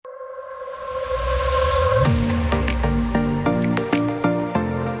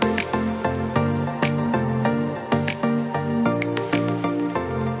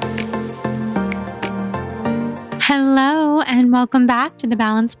welcome back to the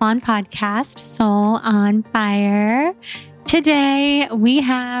Balance Wand podcast, Soul on Fire. Today, we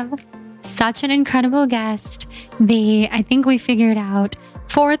have such an incredible guest, I think we figured out,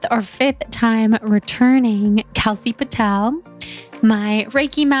 4th or 5th time returning Kelsey Patel, my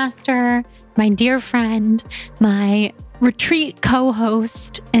Reiki master, my dear friend, my retreat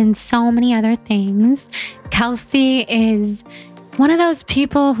co-host, and so many other things. Kelsey is one of those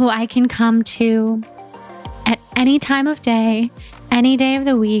people who I can come to at any time of day, any day of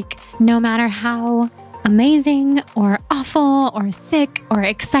the week, no matter how amazing or awful or sick or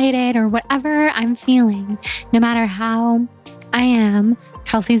excited or whatever I'm feeling, no matter how I am,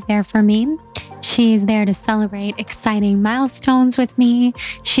 Kelsey's there for me. She's there to celebrate exciting milestones with me.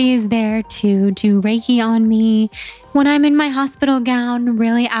 She's there to do Reiki on me when I'm in my hospital gown,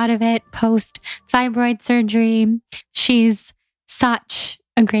 really out of it post fibroid surgery. She's such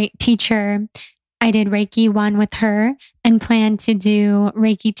a great teacher. I did Reiki 1 with her and plan to do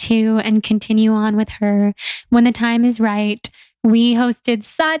Reiki 2 and continue on with her when the time is right. We hosted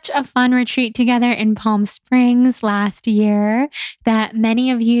such a fun retreat together in Palm Springs last year that many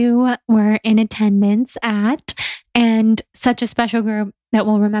of you were in attendance at, and such a special group that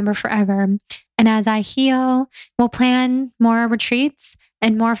we'll remember forever. And as I heal, we'll plan more retreats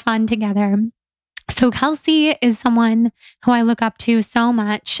and more fun together. So Kelsey is someone who I look up to so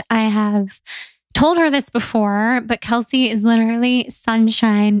much. I have told her this before, but Kelsey is literally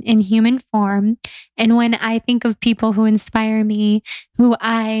sunshine in human form. And when I think of people who inspire me, who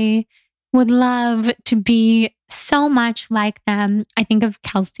I would love to be so much like them, I think of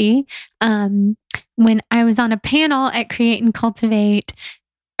Kelsey. When I was on a panel at Create and Cultivate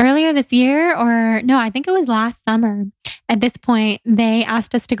earlier this year, I think it was last summer. At this point, they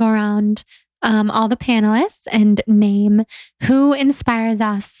asked us to go around all the panelists and name who inspires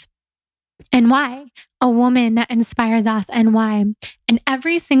us and why. A woman that inspires us and why. And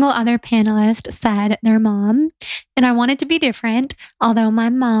every single other panelist said their mom. And I wanted to be different, although my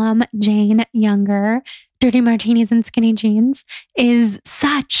mom, Jane Younger, Dirty Martinis and Skinny Jeans, is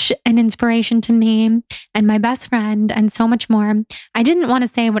such an inspiration to me and my best friend and so much more. I didn't want to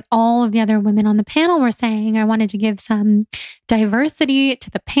say what all of the other women on the panel were saying. I wanted to give some diversity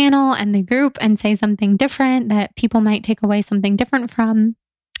to the panel and the group and say something different that people might take away something different from.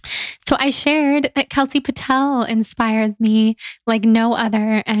 So I shared that Kelsey Patel inspires me like no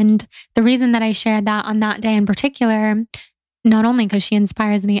other. And the reason that I shared that on that day in particular, not only because she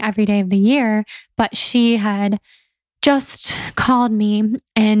inspires me every day of the year, but she had just called me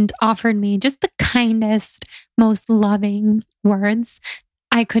and offered me just the kindest, most loving words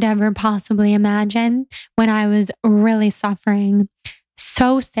I could ever possibly imagine when I was really suffering,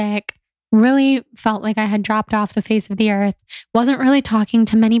 so sick. Really felt like I had dropped off the face of the earth, wasn't really talking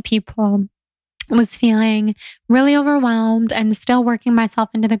to many people, was feeling really overwhelmed and still working myself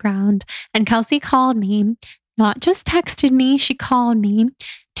into the ground. And Kelsey called me, not just texted me, she called me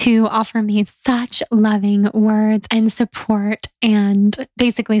to offer me such loving words and support, and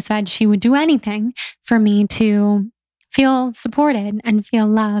basically said she would do anything for me to feel supported and feel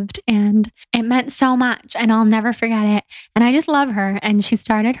loved. And it meant so much, and I'll never forget it. And I just love her. And she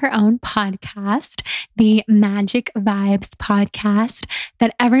started her own podcast, the Magik Vibes podcast,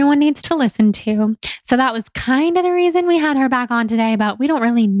 that everyone needs to listen to. So that was kind of the reason we had her back on today, but we don't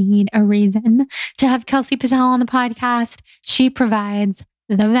really need a reason to have Kelsey Patel on the podcast. She provides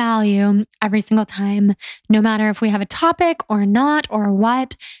the value every single time, no matter if we have a topic or not or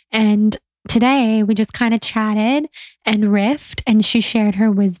what. And today, we just kind of chatted and riffed, and she shared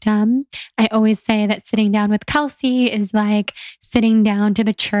her wisdom. I always say that sitting down with Kelsey is like sitting down to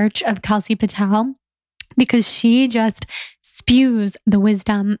the church of Kelsey Patel, because she just spews the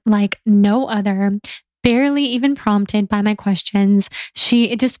wisdom like no other, barely even prompted by my questions.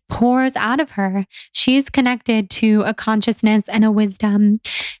 It just pours out of her. She's connected to a consciousness and a wisdom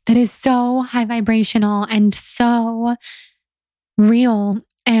that is so high vibrational and so real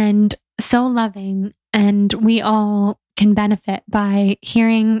and so loving, and we all can benefit by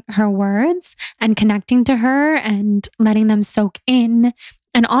hearing her words and connecting to her and letting them soak in,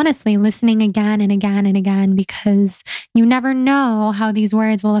 and honestly listening again and again and again, because you never know how these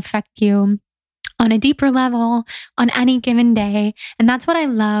words will affect you on a deeper level on any given day. And that's what I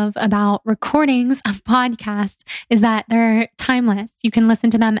love about recordings of podcasts, is that they're timeless. You can listen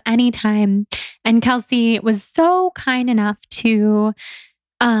to them anytime. And Kelsey was so kind enough to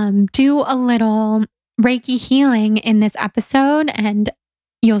do a little Reiki healing in this episode, and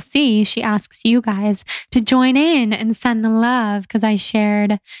you'll see she asks you guys to join in and send the love, because I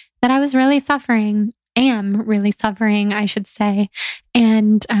shared that I was really suffering am really suffering, I should say.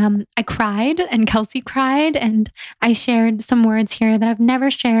 And I cried, and Kelsey cried, and I shared some words here that I've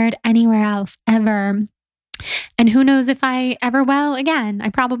never shared anywhere else ever. And who knows if I ever will again. I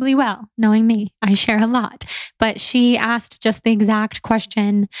probably will, knowing me. I share a lot. But she asked just the exact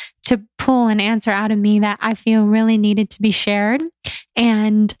question to pull an answer out of me that I feel really needed to be shared.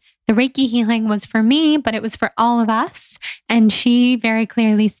 And the Reiki healing was for me, but it was for all of us. And she very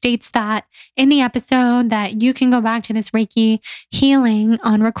clearly states that in the episode that you can go back to this Reiki healing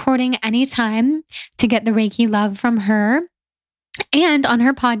on recording anytime to get the Reiki love from her. And on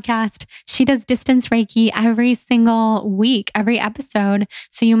her podcast, she does distance Reiki every single week, every episode.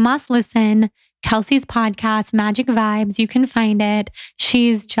 So you must listen. Kelsey's podcast, Magik Vibes, you can find it.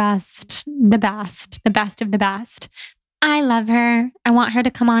 She's just the best of the best. I love her. I want her to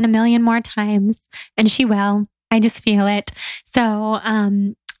come on a million more times, and she will. I just feel it. So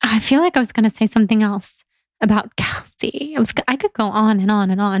I feel like I was going to say something else about Kelsey. I could go on and on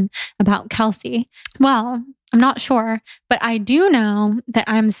and on about Kelsey. Well, I'm not sure, but I do know that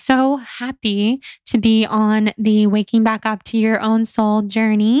I'm so happy to be on the Waking Back Up to Your Own Soul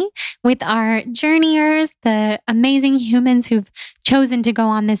journey with our journeyers, the amazing humans who've chosen to go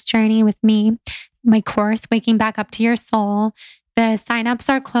on this journey with me. My course, Waking Back Up to Your Soul. The signups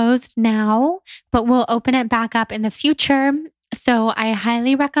are closed now, but we'll open it back up in the future. So I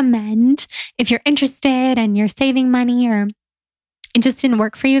highly recommend, if you're interested and you're saving money or it just didn't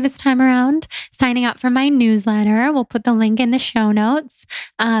work for you this time around, signing up for my newsletter. We'll put the link in the show notes.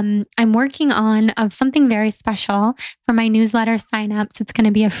 I'm working on something very special for my newsletter signups. It's going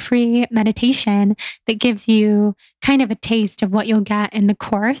to be a free meditation that gives you kind of a taste of what you'll get in the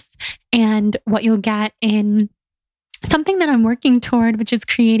course and what you'll get in something that I'm working toward, which is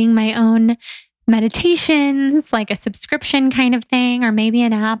creating my own meditations, like a subscription kind of thing, or maybe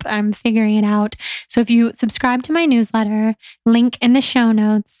an app. I'm figuring it out. So if you subscribe to my newsletter, link in the show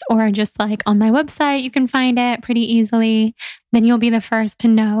notes, or just like on my website, you can find it pretty easily. Then you'll be the first to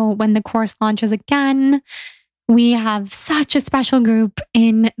know when the course launches again. We have such a special group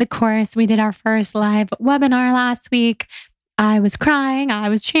in the course. We did our first live webinar last week. I was crying, I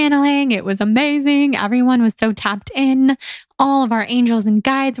was channeling, it was amazing. Everyone was so tapped in. All of our angels and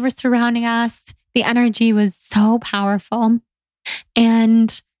guides were surrounding us. The energy was so powerful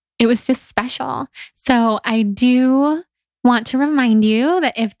and it was just special. So I do want to remind you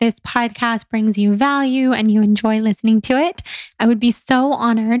that if this podcast brings you value and you enjoy listening to it, I would be so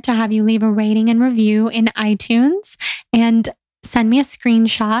honored to have you leave a rating and review in iTunes and send me a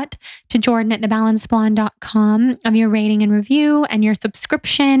screenshot to jordan@thebalancedblonde.com of your rating and review and your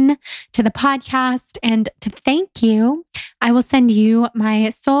subscription to the podcast. And to thank you, I will send you my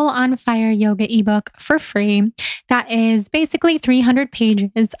Soul on Fire yoga ebook for free. That is basically 300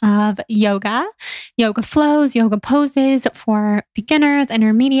 pages of yoga flows, yoga poses for beginners,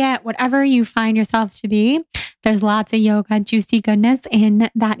 intermediate, whatever you find yourself to be. There's lots of yoga, juicy goodness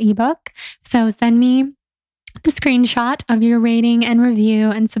in that ebook. So send me the screenshot of your rating and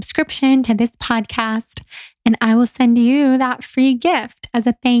review and subscription to this podcast, and I will send you that free gift as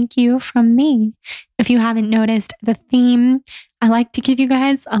a thank you from me. If you haven't noticed the theme, I like to give you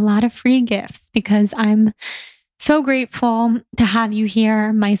guys a lot of free gifts because I'm so grateful to have you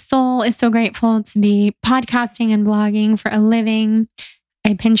here. My soul is so grateful to be podcasting and blogging for a living.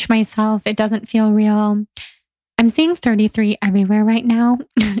 I pinch myself. It doesn't feel real. I'm seeing 33 everywhere right now.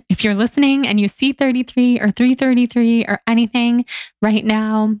 If you're listening and you see 33 or 333 or anything right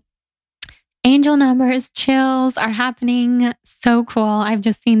now, angel numbers, chills are happening. So cool. I've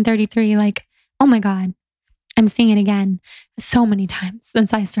just seen 33 like, oh my God, I'm seeing it again so many times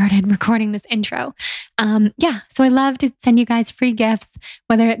since I started recording this intro. So I love to send you guys free gifts,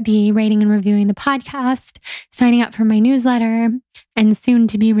 whether it be rating and reviewing the podcast, signing up for my newsletter, and soon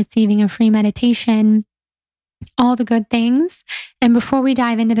to be receiving a free meditation. All the good things. And before we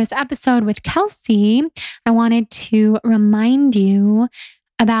dive into this episode with Kelsey, I wanted to remind you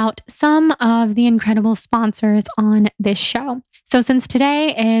about some of the incredible sponsors on this show. So since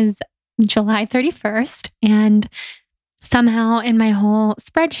today is July 31st, and somehow in my whole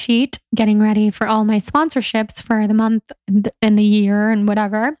spreadsheet, getting ready for all my sponsorships for the month and the year and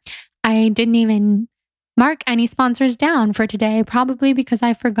whatever, I didn't even mark any sponsors down for today, probably because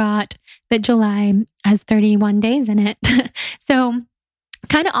I forgot that July has 31 days in it. So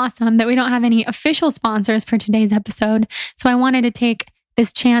kind of awesome that we don't have any official sponsors for today's episode. So I wanted to take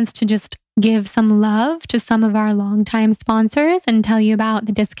this chance to just give some love to some of our longtime sponsors and tell you about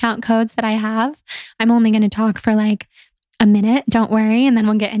the discount codes that I have. I'm only going to talk for like a minute, don't worry, and then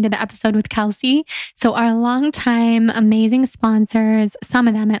we'll get into the episode with Kelsey. So our longtime amazing sponsors, some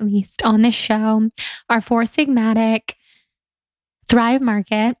of them at least on this show, are Four Sigmatic, Thrive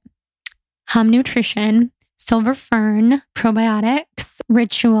Market, Hum Nutrition, Silver Fern, Probiotics,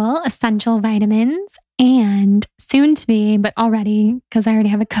 Ritual, Essential Vitamins, and soon to be, but already, because I already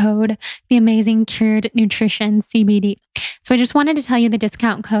have a code, the amazing Cured Nutrition CBD. So I just wanted to tell you the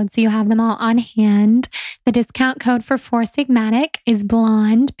discount code so you have them all on hand. The discount code for Four Sigmatic is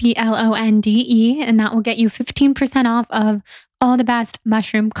BLONDE, BLONDE, and that will get you 15% off of all the best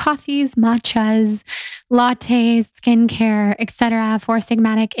mushroom coffees, matchas, lattes, skincare, etc. Four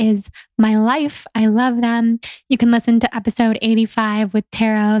Sigmatic is my life. I love them. You can listen to episode 85 with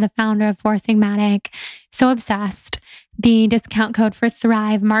Taro, the founder of Four Sigmatic. So obsessed. The discount code for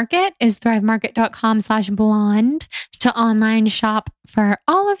Thrive Market is thrivemarket.com/blonde to online shop for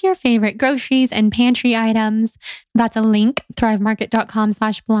all of your favorite groceries and pantry items. That's a link,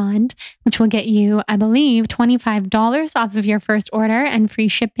 thrivemarket.com/blonde, which will get you, I believe, $25 off of your first order and free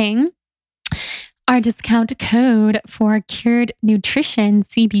shipping. Our discount code for Cured Nutrition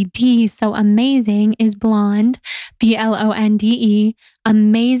CBD, so amazing, is BLONDE, BLONDE.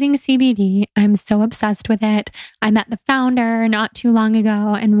 Amazing CBD. I'm so obsessed with it. I met the founder not too long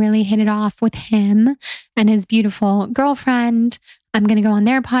ago and really hit it off with him and his beautiful girlfriend. I'm going to go on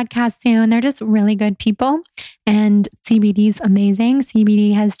their podcast soon. They're just really good people, and CBD's amazing.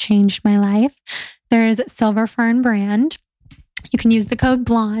 CBD has changed my life. There's Silver Fern brand. You can use the code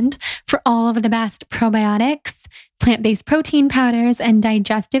BLONDE for all of the best probiotics, plant-based protein powders, and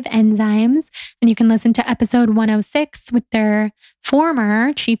digestive enzymes. And you can listen to episode 106 with their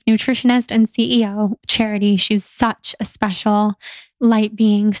former chief nutritionist and CEO, Charity. She's such a special light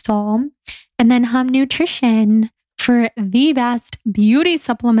being soul. And then Hum Nutrition for the best beauty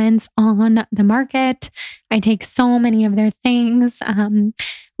supplements on the market. I take so many of their things,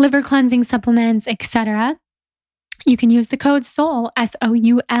 liver cleansing supplements, etc. You can use the code SOUL,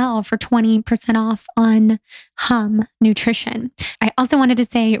 SOUL, for 20% off on Hum Nutrition. I also wanted to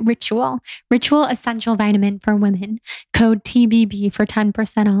say Ritual Essential Vitamin for Women, code TBB for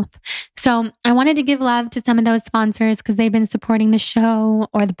 10% off. So I wanted to give love to some of those sponsors because they've been supporting the show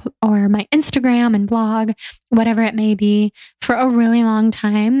or my Instagram and blog, whatever it may be, for a really long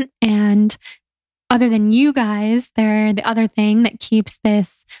time. And other than you guys, they're the other thing that keeps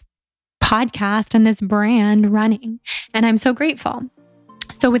this podcast and this brand running. And I'm so grateful.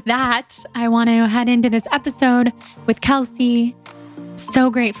 So with that, I want to head into this episode with Kelsey. So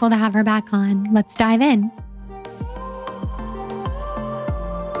grateful to have her back on. Let's dive in.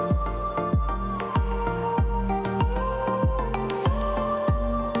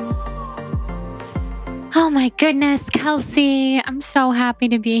 Oh my goodness, Kelsey. I'm so happy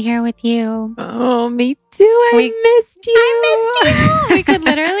to be here with you. Oh, me too. I missed you. We could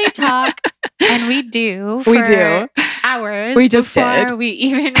literally talk, and we do for hours we just before did. we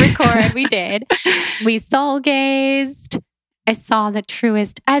even record. We did. We soul gazed. I saw the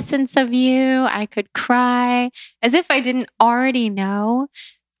truest essence of you. I could cry as if I didn't already know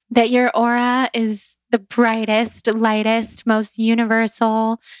that your aura is the brightest, lightest, most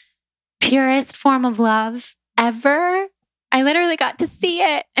universal, purest form of love ever. I literally got to see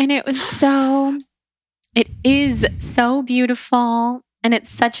it, and it is so beautiful, and it's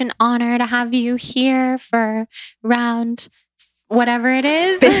such an honor to have you here for round whatever it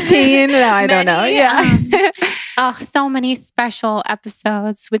is. 15? No, I don't know. Yeah. So many special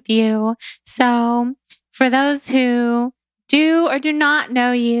episodes with you. So for those who do or do not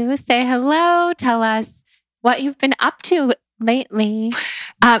know you, say hello. Tell us what you've been up to lately.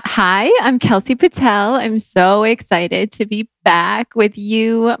 Hi, I'm Kelsey Patel. I'm so excited to be back with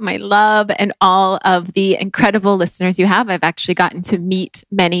you, my love, and all of the incredible listeners you have. I've actually gotten to meet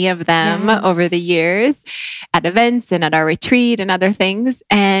many of them over the years at events and at our retreat and other things.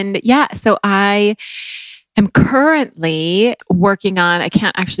 And so I am currently working on, I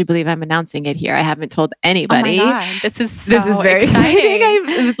can't actually believe I'm announcing it here. I haven't told anybody. Oh my God. This is very exciting.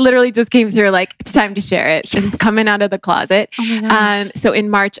 I literally just came through like, it's time to share it. Yes. It's coming out of the closet. Oh my gosh. So in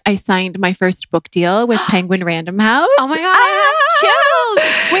March, I signed my first book deal with Penguin Random House. Oh my God, I have chills.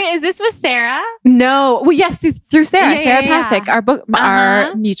 Wait, is this with Sarah? No. Well, yes, through Sarah. Sarah Pasick,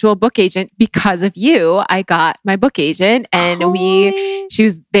 our mutual book agent. Because of you, I got my book agent, and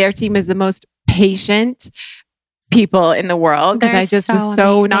their team is the most patient people in the world, because I just was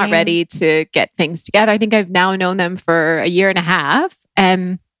so not ready to get things together. I think I've now known them for a year and a half.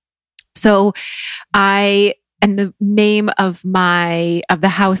 And so and the name of the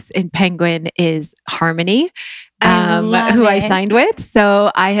house in Penguin is Harmony, who I signed with. So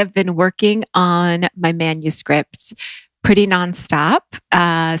I have been working on my manuscript pretty nonstop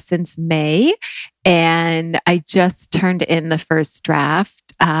since May. And I just turned in the first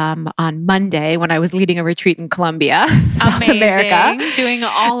draft on Monday when I was leading a retreat in Colombia, South America. Doing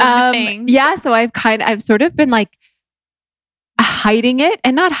all of the things. Yeah. So I've sort of been like hiding it,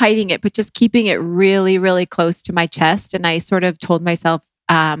 and not hiding it, but just keeping it really, really close to my chest. And I sort of told myself,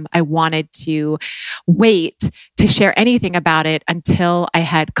 I wanted to wait to share anything about it until I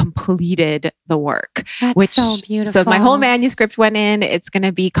had completed the work. That's so beautiful. So my whole manuscript went in. It's going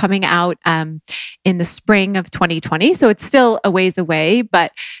to be coming out in the spring of 2020. So it's still a ways away,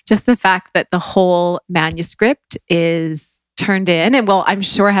 but just the fact that the whole manuscript is turned in and will, I'm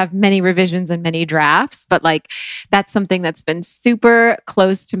sure, have many revisions and many drafts, but like that's something that's been super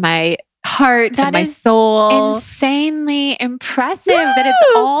close to my heart and my soul. Insanely impressive that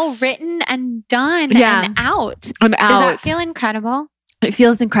it's all written and done and out. I'm out. Does that feel incredible? It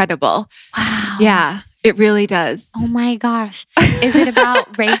feels incredible. Wow. Yeah, it really does. Oh my gosh. Is it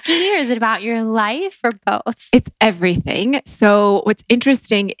about Reiki or is it about your life or both? It's everything. So what's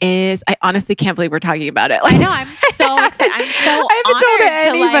interesting is I honestly can't believe we're talking about it. I know. I'm so excited. I'm so honored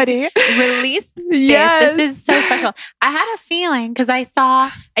to like release this. Yes. This is so special. I had a feeling because I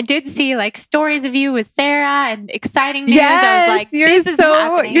did see like stories of you with Sarah and exciting news. Yes, I was like, this is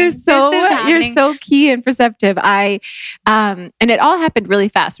happening. You're so key and perceptive. And it all happened really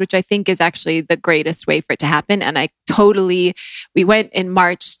fast, which I think is actually the greatest way for it to happen. And we went in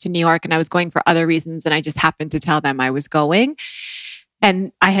March to New York and I was going for other reasons. And I just happened to tell them I was going.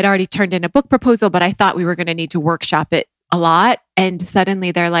 And I had already turned in a book proposal, but I thought we were going to need to workshop it a lot. And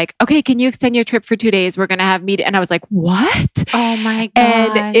suddenly they're like, okay, can you extend your trip for 2 days? We're going to have meeting. And I was like, what? Oh my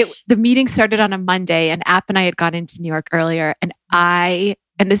gosh. And the meeting started on a Monday, and App and I had gone into New York earlier. And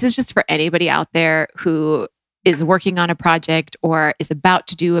this is just for anybody out there who is working on a project or is about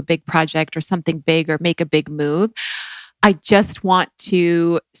to do a big project or something big or make a big move. I just want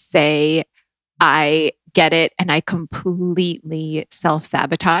to say I get it. And I completely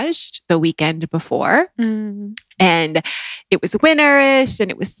self-sabotaged the weekend before. And it was winterish and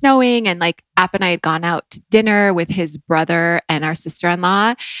it was snowing. And like App and I had gone out to dinner with his brother and our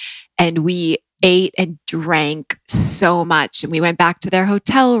sister-in-law. And we ate and drank so much. And we went back to their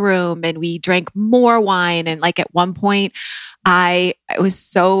hotel room and we drank more wine. And like at one point, I was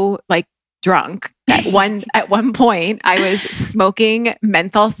so like drunk. At one point, I was smoking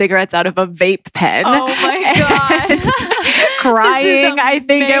menthol cigarettes out of a vape pen. Oh my God. Crying, I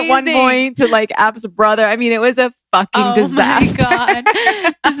think, at one point to like App's brother. I mean, it was a fucking disaster. Oh my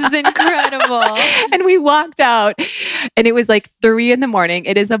God. This is incredible. And we walked out and it was like 3 a.m.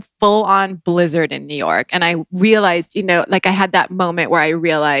 It is a full on blizzard in New York. And I realized, like I had that moment where I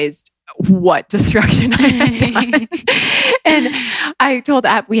realized what destruction I had done. And I told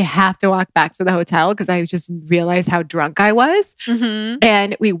App, we have to walk back to the hotel because I just realized how drunk I was.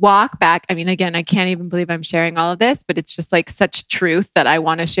 And we walk back. I mean, again, I can't even believe I'm sharing all of this, but it's just like such truth that I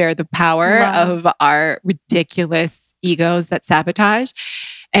want to share the power of our ridiculous egos that sabotage.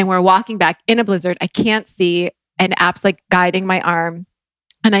 And we're walking back in a blizzard. I can't see. And App's like guiding my arm.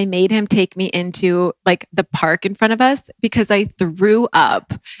 And I made him take me into like the park in front of us because I threw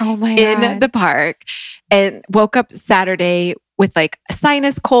up in the park and woke up Saturday with like a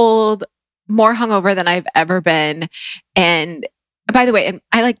sinus cold, more hungover than I've ever been. And by the way, and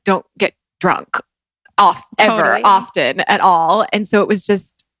I like don't get drunk often at all. And so it was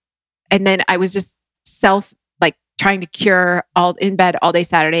just, and then I was just like trying to cure all in bed all day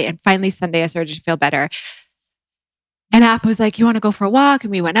Saturday. And finally Sunday, I started to feel better. And App was like, you want to go for a walk?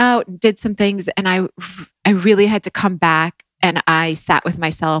 And we went out and did some things. And I really had to come back. And I sat with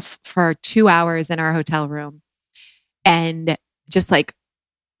myself for 2 hours in our hotel room and just like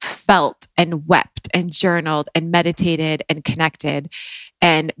felt and wept and journaled and meditated and connected.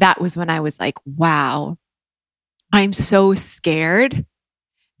 And that was when I was like, wow, I'm so scared.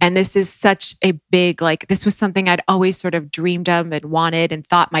 And this is such a big, like, this was something I'd always sort of dreamed of and wanted and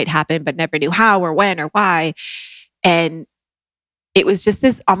thought might happen, but never knew how or when or why. And it was just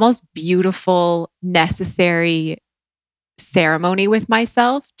this almost beautiful, necessary ceremony with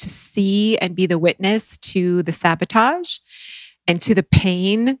myself to see and be the witness to the sabotage and to the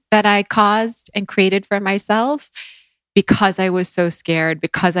pain that I caused and created for myself because I was so scared,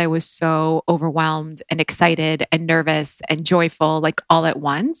 because I was so overwhelmed and excited and nervous and joyful, like all at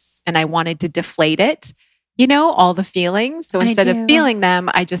once. And I wanted to deflate it, all the feelings. So instead of feeling them,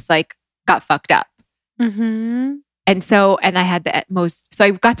 I just like got fucked up. And I had the most, so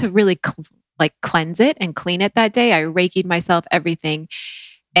I got to really cleanse it and clean it that day. I Reiki'd myself, everything,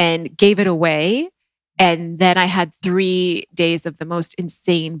 and gave it away. And then I had 3 days of the most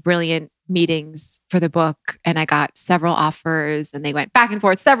insane, brilliant meetings for the book and I got several offers and they went back and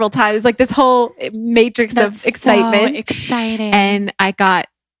forth several times, like this whole matrix of excitement. So exciting. And I got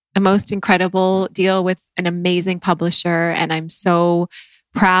the most incredible deal with an amazing publisher and I'm so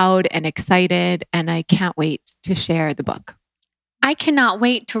proud and excited and I can't wait to share the book. I cannot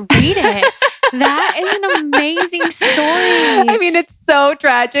wait to read it. That is an amazing story. I mean, it's so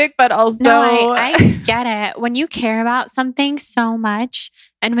tragic, but also... No, I get it. When you care about something so much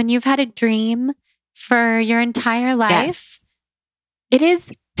and when you've had a dream for your entire life, it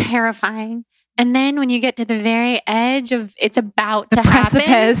is terrifying. And then when you get to the very edge of it's about to happen.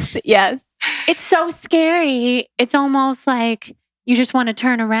 Precipice, yes. It's so scary. It's almost like you just want to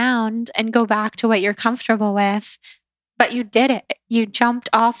turn around and go back to what you're comfortable with. But you did it. You jumped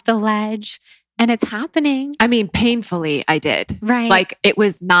off the ledge and it's happening. I mean, painfully, I did. Right. Like it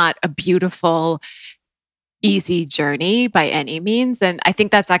was not a beautiful, easy journey by any means. And I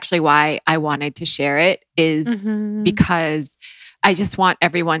think that's actually why I wanted to share it is because I just want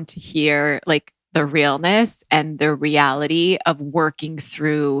everyone to hear like the realness and the reality of working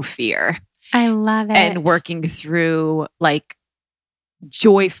through fear. I love it. And working through like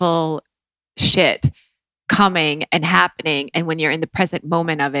joyful shit coming and happening. And when you're in the present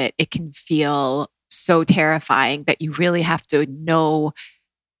moment of it, it can feel so terrifying that you really have to know,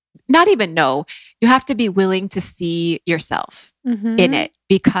 not even know, you have to be willing to see yourself in it.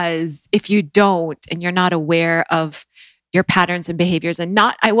 Because if you don't, and you're not aware of your patterns and behaviors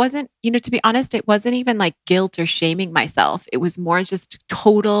I wasn't, to be honest, it wasn't even like guilt or shaming myself. It was more just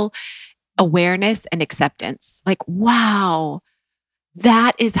total awareness and acceptance. Like, wow,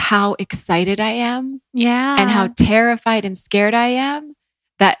 that is how excited I am. Yeah. And how terrified and scared I am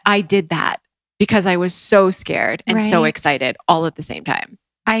that I did that because I was so scared and so excited all at the same time.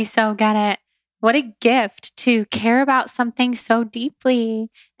 I so get it. What a gift to care about something so deeply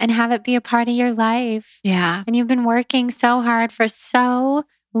and have it be a part of your life. Yeah. And you've been working so hard for so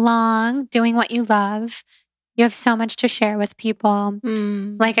long doing what you love. You have so much to share with people.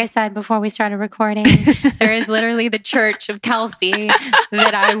 Like I said before we started recording, there is literally the church of Kelsey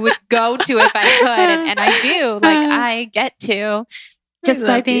that I would go to if I could. And I do. Like I get to just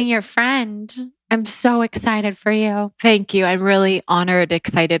by being your friend. I'm so excited for you. Thank you. I'm really honored,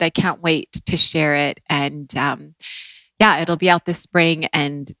 excited. I can't wait to share it. And it'll be out this spring.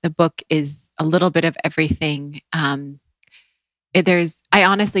 And the book is a little bit of everything. I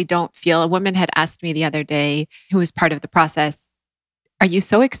honestly don't feel, a woman had asked me the other day who was part of the process, are you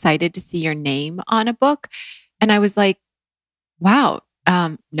so excited to see your name on a book? And I was like, wow,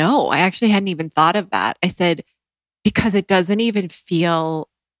 no, I actually hadn't even thought of that. I said, because it doesn't even feel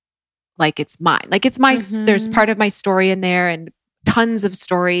like it's mine. Like it's my, there's part of my story in there and tons of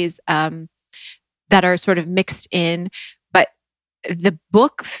stories that are sort of mixed in. The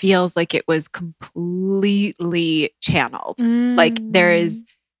book feels like it was completely channeled. Like there is,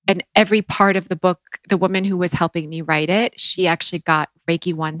 and every part of the book, the woman who was helping me write it, she actually got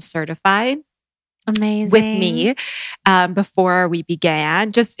Reiki 1 certified. Amazing. With me before we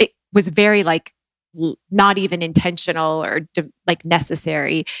began. Just, it was very like, not even intentional or like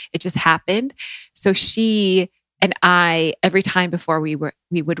necessary. It just happened. So she and I, every time before we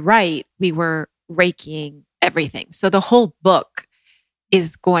would write, we were Reikiing everything. So the whole book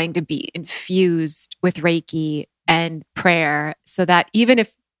is going to be infused with Reiki and prayer so that even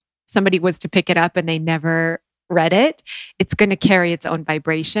if somebody was to pick it up and they never read it, it's going to carry its own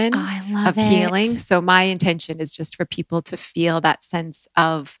vibration of healing. So my intention is just for people to feel that sense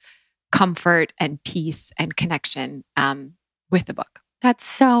of comfort and peace and connection with the book. That's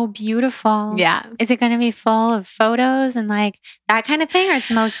so beautiful. Yeah. Is it going to be full of photos and like that kind of thing? Or it's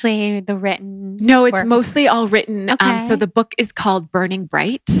mostly the written? No, it's mostly all written. Okay. So the book is called Burning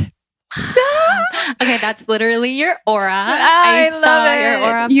Bright. Okay, that's literally your aura. I saw it. Your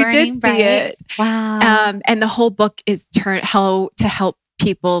aura you burning did bright. See it. Wow. And the whole book is how to help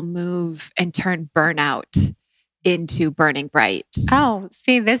people move and turn burnout into burning bright. Oh,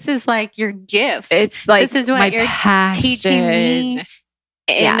 see, this is like your gift. It's like this is what my you're passion. teaching me.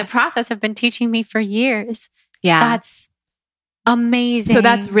 In the process have been teaching me for years. Yeah. That's amazing. So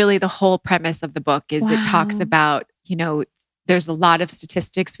that's really the whole premise of the book is it talks about, there's a lot of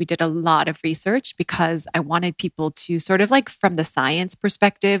statistics. We did a lot of research because I wanted people to sort of like from the science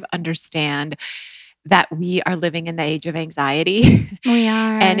perspective, understand that we are living in the age of anxiety. We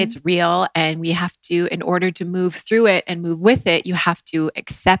are. And it's real. And we have to, in order to move through it and move with it, you have to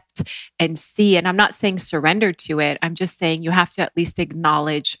accept and see. And I'm not saying surrender to it. I'm just saying you have to at least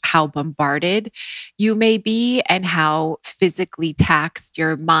acknowledge how bombarded you may be and how physically taxed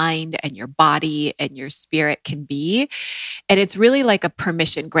your mind and your body and your spirit can be. And it's really like a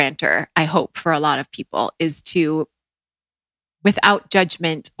permission granter, I hope, for a lot of people, is to, without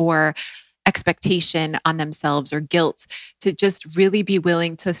judgment or expectation on themselves or guilt, to just really be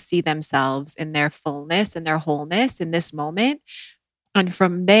willing to see themselves in their fullness and their wholeness in this moment. And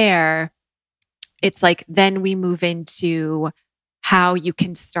from there, it's like, then we move into how you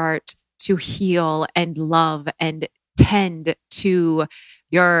can start to heal and love and tend to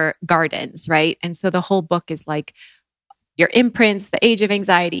your gardens, right? And so the whole book is like, your imprints, the age of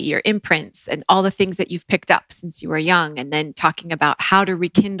anxiety, your imprints, and all the things that you've picked up since you were young. And then talking about how to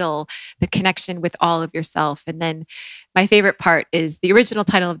rekindle the connection with all of yourself. And then my favorite part is the original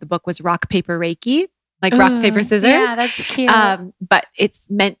title of the book was Rock, Paper, Reiki, like rock, paper, scissors. Yeah, that's cute. But it's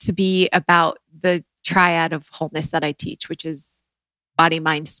meant to be about the triad of wholeness that I teach, which is body,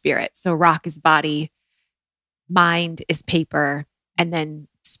 mind, spirit. So rock is body, mind is paper, and then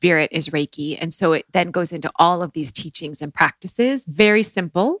spirit is Reiki. And so it then goes into all of these teachings and practices, very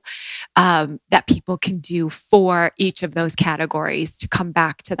simple, that people can do for each of those categories to come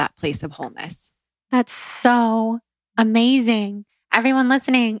back to that place of wholeness. That's so amazing. Everyone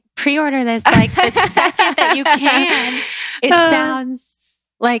listening, pre-order this like the second that you can. It sounds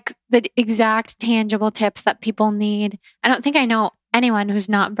like the exact tangible tips that people need. I don't think I know anyone who's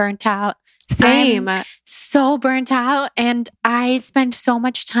not burnt out. Same. I'm so burnt out, and I spend so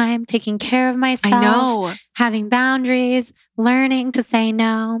much time taking care of myself, I know, having boundaries, learning to say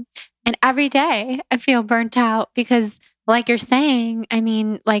no. And every day I feel burnt out because, like you're saying, I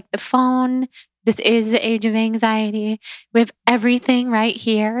mean, like the phone, this is the age of anxiety. We have everything right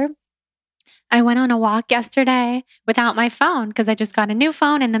here. I went on a walk yesterday without my phone because I just got a new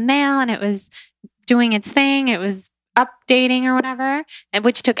phone in the mail and it was doing its thing. It was updating or whatever,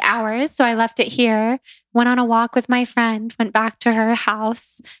 which took hours. So I left it here, went on a walk with my friend, went back to her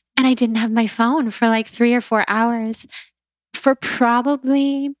house, and I didn't have my phone for like 3 or 4 hours for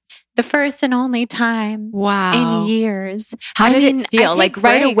probably the first and only time in years. How did it feel? Like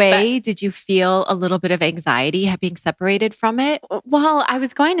right away, did you feel a little bit of anxiety being separated from it? Well, I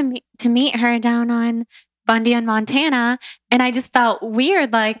was going to meet her down on Bundy in Montana, and I just felt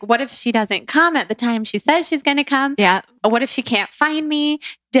weird. Like, what if she doesn't come at the time she says she's going to come? Yeah. What if she can't find me?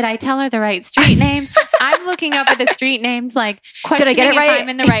 Did I tell her the right street names? I'm looking up at the street names, like questioning Did I get it right? if I'm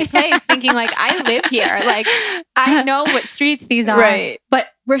in the right place, thinking like, I live here. Like, I know what streets these are. Right. But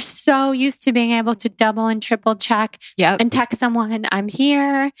we're so used to being able to double and triple check and text someone, I'm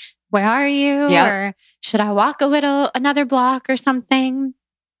here. Where are you? Or should I walk another block or something?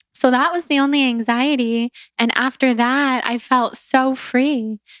 So that was the only anxiety. And after that, I felt so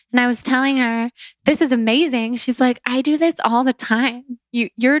free. And I was telling her, this is amazing. She's like, I do this all the time.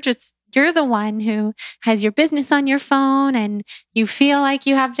 You're the one who has your business on your phone and you feel like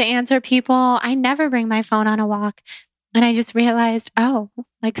you have to answer people. I never bring my phone on a walk. And I just realized,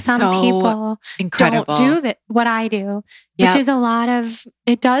 like some people don't do that, what I do, which is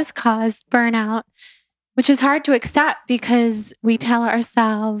it does cause burnout, which is hard to accept because we tell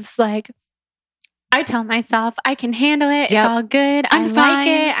ourselves, like, I tell myself, I can handle it. It's all good. I like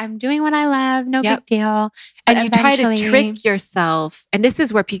it. I'm doing what I love. No big deal. And you try to trick yourself. And this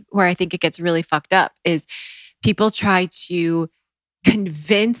is where I think it gets really fucked up is people try to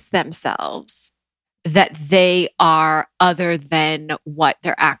convince themselves that they are other than what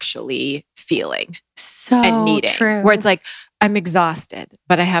they're actually feeling and needing. True. Where it's like, I'm exhausted,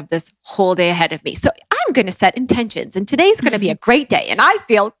 but I have this whole day ahead of me. So I'm going to set intentions and today's going to be a great day and I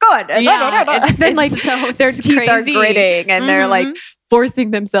feel good. And then like their teeth are gritting and they're like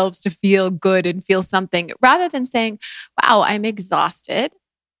forcing themselves to feel good and feel something rather than saying, wow, I'm exhausted.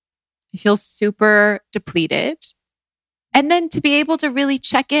 I feel super depleted. And then to be able to really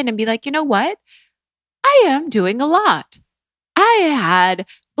check in and be like, you know what? I am doing a lot. I had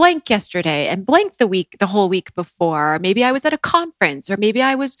blank yesterday and blank the whole week before. Or maybe I was at a conference or maybe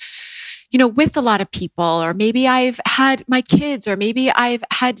I was, with a lot of people, or maybe I've had my kids, or maybe I've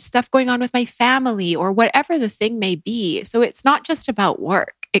had stuff going on with my family or whatever the thing may be. So it's not just about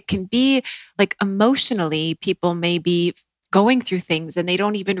work. It can be like emotionally, people may be going through things and they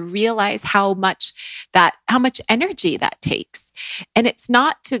don't even realize how much energy that takes. And it's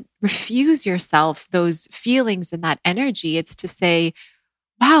not to refuse yourself those feelings and that energy. It's to say,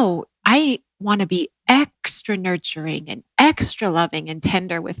 wow, I want to be extra nurturing and extra loving and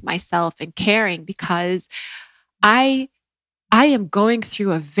tender with myself and caring because I am going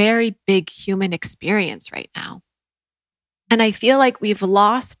through a very big human experience right now. And I feel like we've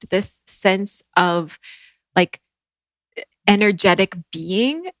lost this sense of like energetic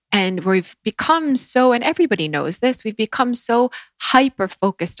being. And we've become so, and everybody knows this, we've become so hyper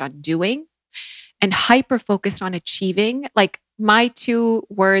focused on doing and hyper focused on achieving. Like my two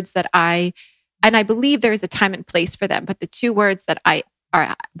words that and I believe there is a time and place for them, but the two words that I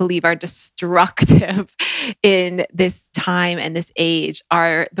believe are destructive in this time and this age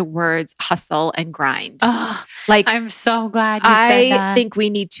are the words hustle and grind. Oh, like I'm so glad you said that. I think we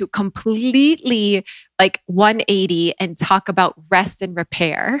need to completely like 180 and talk about rest and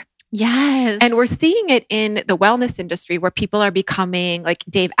repair. Yes. And we're seeing it in the wellness industry where people are becoming like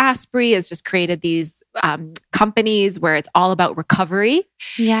Dave Asprey has just created these companies where it's all about recovery.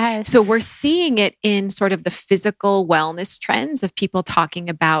 Yes. So we're seeing it in sort of the physical wellness trends of people talking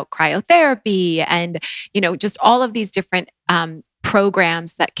about cryotherapy and, just all of these different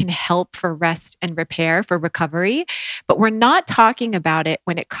programs that can help for rest and repair, for recovery. But we're not talking about it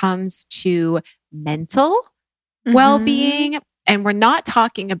when it comes to mental well-being. And we're not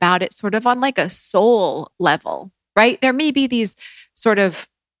talking about it sort of on like a soul level, right? There may be these sort of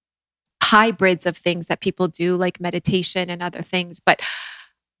hybrids of things that people do like meditation and other things, but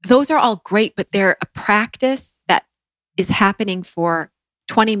those are all great, but they're a practice that is happening for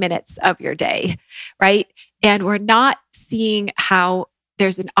 20 minutes of your day, right? And we're not seeing how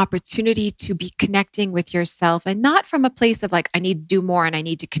there's an opportunity to be connecting with yourself and not from a place of like, I need to do more and I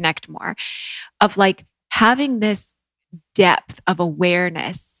need to connect more, of like having this depth of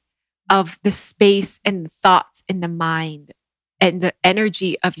awareness of the space and the thoughts in the mind and the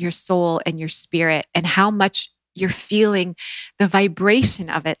energy of your soul and your spirit and how much you're feeling the vibration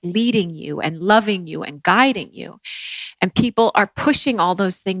of it leading you and loving you and guiding you. And people are pushing all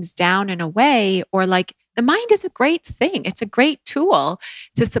those things down in a way, or like the mind is a great thing. It's a great tool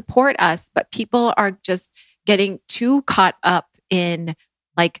to support us, but people are just getting too caught up in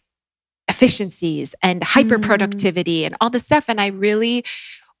like efficiencies and hyper productivity and all this stuff. And I really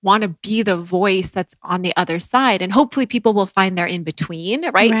want to be the voice that's on the other side. And hopefully people will find their in between,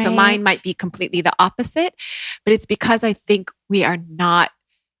 right? So mine might be completely the opposite, but it's because I think we are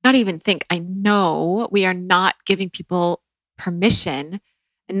I know we are not giving people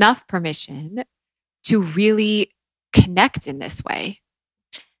enough permission to really connect in this way.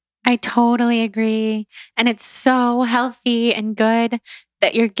 I totally agree. And it's so healthy and good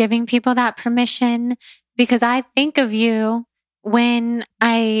that you're giving people that permission, because I think of you when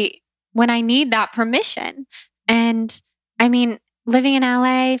I need that permission. And I mean, living in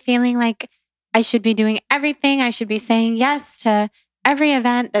LA, feeling like I should be doing everything. I should be saying yes to every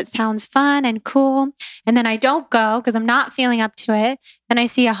event that sounds fun and cool. And then I don't go because I'm not feeling up to it. Then I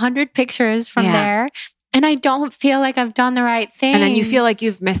see 100 pictures from there. And I don't feel like I've done the right thing. And then you feel like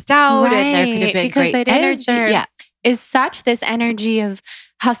you've missed out and there could have been because great energy is such this energy of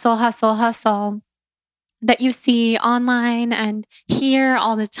hustle, hustle, hustle that you see online and hear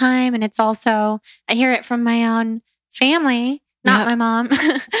all the time. And it's also, I hear it from my own family, not my mom,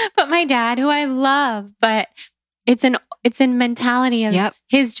 but my dad, who I love. But it's in mentality of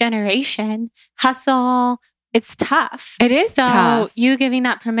his generation. Hustle, it's tough. It is tough. So you giving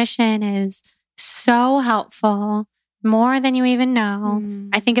that permission is so helpful, more than you even know.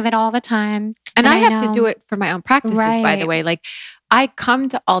 I think of it all the time. And I have to do it for my own practices, by the way. Like I come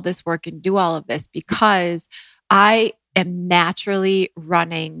to all this work and do all of this because I am naturally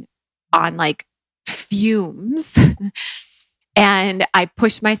running on like fumes and I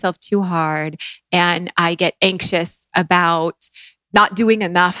push myself too hard and I get anxious about not doing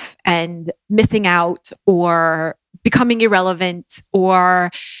enough and missing out or becoming irrelevant or,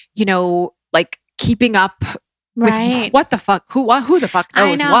 like keeping up with what the fuck, who the fuck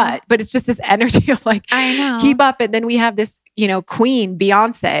knows what, but it's just this energy of like, keep up. And then we have this, queen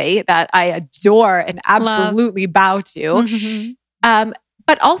Beyonce that I adore and absolutely bow to.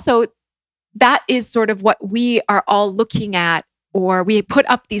 But also that is sort of what we are all looking at, or we put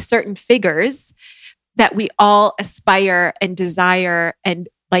up these certain figures that we all aspire and desire and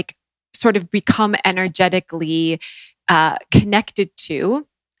like sort of become energetically connected to.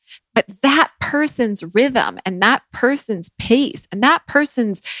 But that person's rhythm and that person's pace and that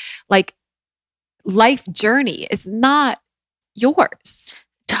person's like life journey is not yours.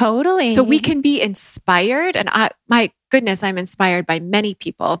 Totally. So we can be inspired. And my goodness, I'm inspired by many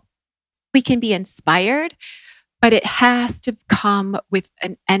people. We can be inspired, but it has to come with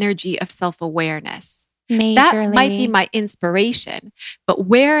an energy of self-awareness. That might be my inspiration. But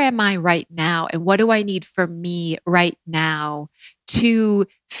where am I right now? And what do I need for me right now to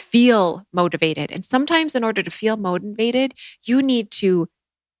feel motivated? And sometimes in order to feel motivated, you need to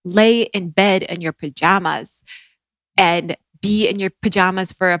lay in bed in your pajamas and be in your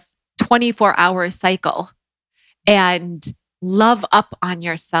pajamas for a 24-hour cycle and love up on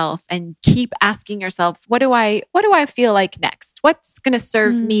yourself and keep asking yourself, what do I feel like next? What's going to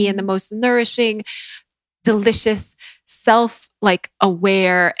serve me in the most nourishing, delicious,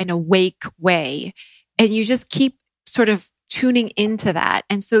 aware and awake way? And you just keep sort of tuning into that.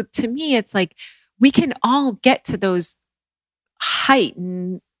 And so to me, it's like we can all get to those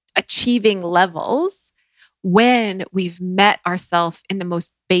heightened achieving levels when we've met ourselves in the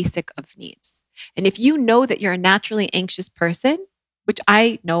most basic of needs. And if you know that you're a naturally anxious person, which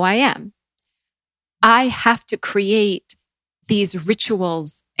I know I am, I have to create these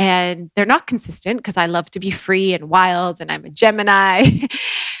rituals, and they're not consistent because I love to be free and wild and I'm a Gemini,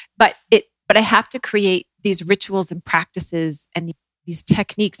 but I have to create these rituals and practices and these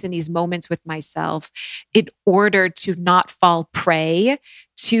techniques and these moments with myself in order to not fall prey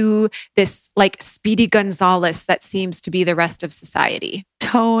to this Speedy Gonzales that seems to be the rest of society.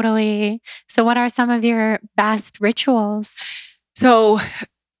 Totally. So what are some of your best rituals? So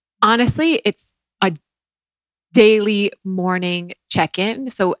honestly, it's a daily morning check-in.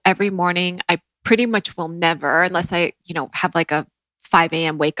 So every morning I pretty much will never, unless I, have a 5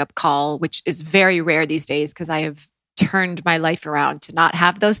 a.m. wake up call, which is very rare these days because I have turned my life around to not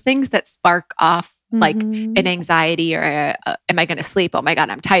have those things that spark off an anxiety or am I going to sleep? Oh my God,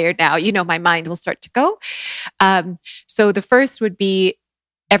 I'm tired now. My mind will start to go. So the first would be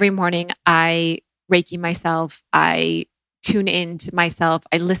every morning I Reiki myself. I tune into myself.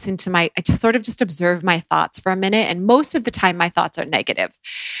 I listen to I just observe my thoughts for a minute. And most of the time my thoughts are negative,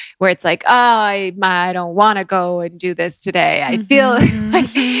 where it's like, oh, I don't want to go and do this today. I feel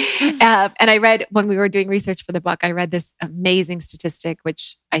and I read, when we were doing research for the book, I read this amazing statistic,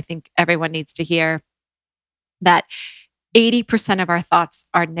 which I think everyone needs to hear, that 80% of our thoughts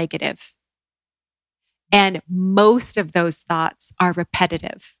are negative. And most of those thoughts are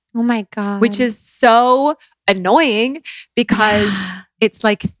repetitive. Oh my God. Which is so annoying because it's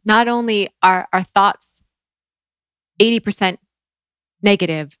like not only are our thoughts 80%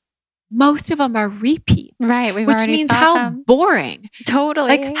 negative, most of them are repeats. Right. Which means how boring.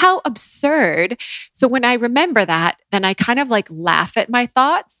 Totally. How absurd. So when I remember that, then I kind of laugh at my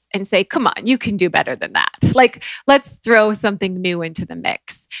thoughts and say, come on, you can do better than that. Let's throw something new into the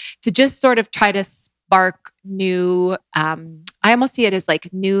mix to just sort of try to spark new, I almost see it as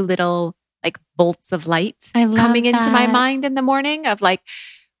new little bolts of light coming into my mind in the morning of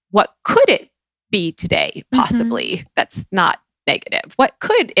what could it be today? Possibly. That's not negative. What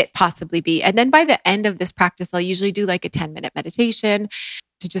could it possibly be? And then by the end of this practice, I'll usually do a 10-minute meditation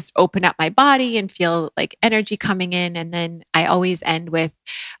to just open up my body and feel energy coming in. And then I always end with,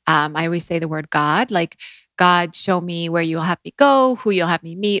 I always say the word God, God, show me where you'll have me go, who you'll have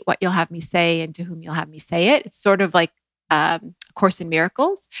me meet, what you'll have me say, and to whom you'll have me say it. It's sort of A Course in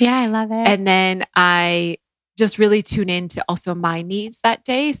Miracles. Yeah, I love it. And then I just really tune in to also my needs that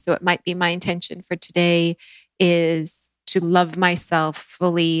day. So it might be my intention for today is to love myself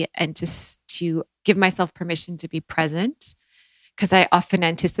fully and to give myself permission to be present, because I often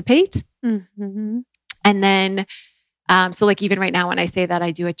anticipate. And then, so even right now when I say that,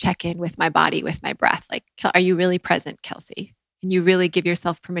 I do a check-in with my body, with my breath. Are you really present, Kelsey? And you really give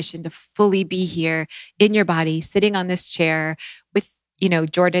yourself permission to fully be here in your body, sitting on this chair with,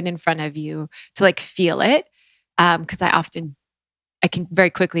 Jordan in front of you to feel it. Because I can very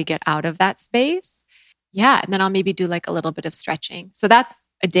quickly get out of that space. Yeah. And then I'll maybe do a little bit of stretching. So that's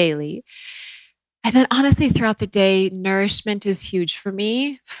a daily. And then honestly, throughout the day, nourishment is huge for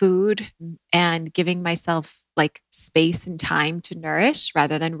me, food and giving myself space and time to nourish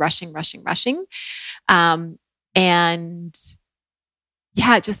rather than rushing. And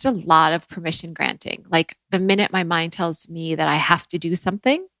yeah, just a lot of permission granting. The minute my mind tells me that I have to do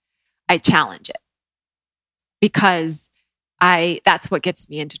something, I challenge it because that's what gets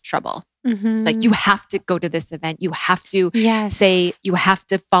me into trouble. You have to go to this event. You have to say, you have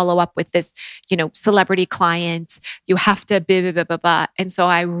to follow up with this, celebrity client. You have to blah, blah, blah, blah, blah. And so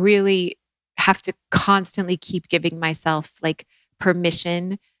I really have to constantly keep giving myself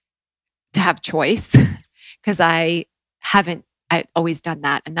permission to have choice because I've always done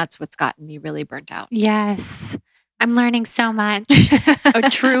that. And that's what's gotten me really burnt out. Yes. I'm learning so much. Oh,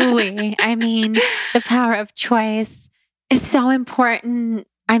 truly. I mean, the power of choice is so important.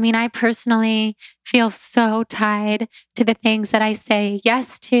 I mean, I personally feel so tied to the things that I say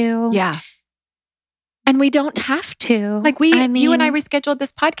yes to. Yeah. And we don't have to. Like you and I rescheduled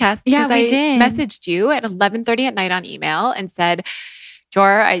this podcast because I messaged you at 11:30 at night on email and said,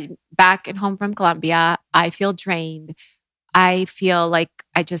 Jor, I'm back and home from Colombia. I feel drained. I feel like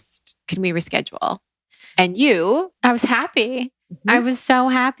can we reschedule? And I was happy. Mm-hmm. I was so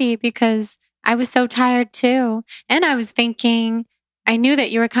happy because I was so tired too. And I was thinking, I knew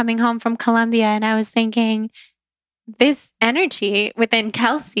that you were coming home from Colombia, and I was thinking, this energy within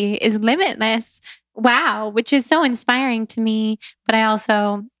Kelsey is limitless. Wow, which is so inspiring to me. But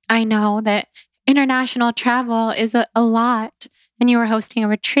I know that international travel is a lot. And you were hosting a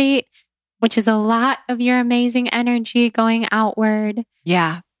retreat, which is a lot of your amazing energy going outward.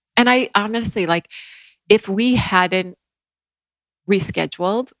 Yeah. And I honestly, if we hadn't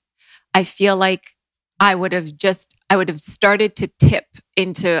rescheduled, I feel like I would have started to tip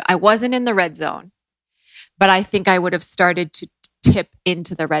into, I wasn't in the red zone, but I think I would have started to tip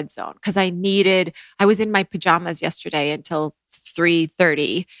into the red zone because I was in my pajamas yesterday until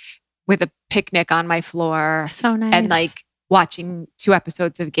 3:30 with a picnic on my floor. So nice. And watching 2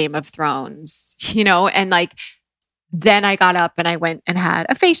 episodes of Game of Thrones, and then I got up and I went and had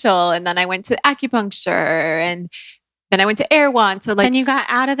a facial, and then I went to acupuncture, and then I went to Erewhon. So then you got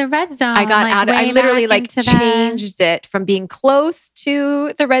out of the red zone. I got out. I literally changed it from being close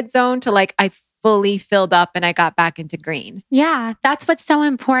to the red zone to I fully filled up and I got back into green. Yeah, that's what's so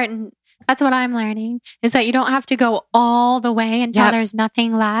important. That's what I'm learning is that you don't have to go all the way until there's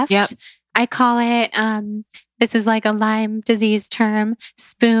nothing left. Yep. I call it, this is like a Lyme disease term,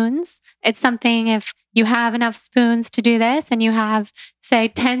 spoons. It's something if you have enough spoons to do this and you have, say,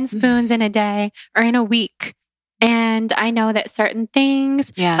 10 spoons in a day or in a week. And I know that certain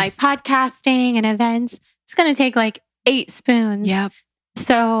things like podcasting and events, it's going to take 8 spoons. Yep.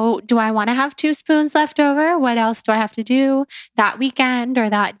 So do I want to have 2 spoons left over? What else do I have to do that weekend or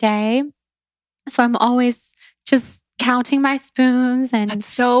that day? So I'm always just counting my spoons. And that's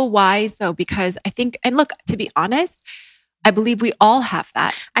so wise though, because I think, and look, to be honest, I believe we all have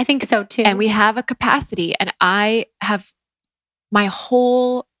that. I think so too. And we have a capacity. And I have my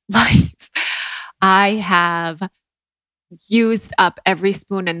whole life, I have used up every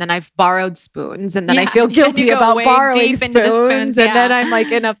spoon, and then I've borrowed spoons, and then I feel guilty about borrowing spoons, and then I'm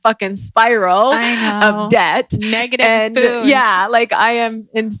in a fucking spiral of debt, negative spoons. Yeah, I am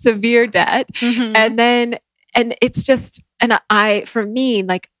in severe debt, and it's just, for me,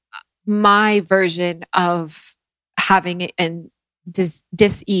 my version of having it and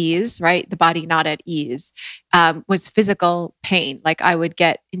dis-ease, right? The body not at ease, was physical pain. I would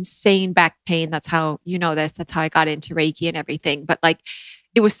get insane back pain. That's how, that's how I got into Reiki and everything. But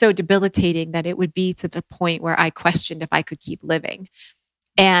it was so debilitating that it would be to the point where I questioned if I could keep living.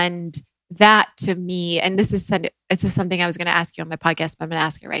 And that to me, and this is something I was going to ask you on my podcast, but I'm going to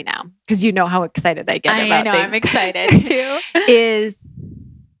ask you right now because you know how excited I get about things. I'm excited too. Is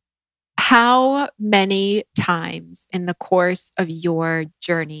how many times in the course of your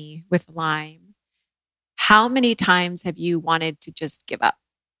journey with Lyme, how many times have you wanted to just give up?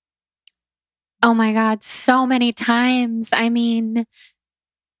 Oh my God, so many times. I mean,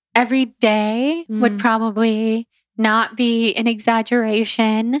 every day would probably not be an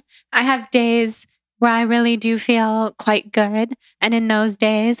exaggeration. I have days where I really do feel quite good. And in those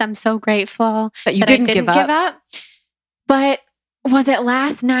days, I'm so grateful that I didn't give up. But was it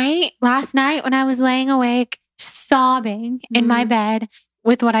last night? Last night when I was laying awake, sobbing in my bed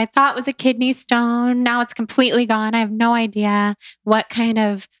with what I thought was a kidney stone. Now it's completely gone. I have no idea what kind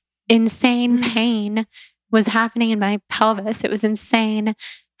of insane pain was happening in my pelvis. It was insane.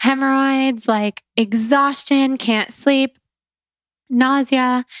 Hemorrhoids, exhaustion, can't sleep,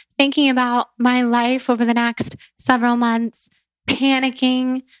 nausea, thinking about my life over the next several months,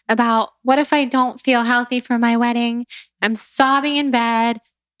 panicking about what if I don't feel healthy for my wedding. I'm sobbing in bed.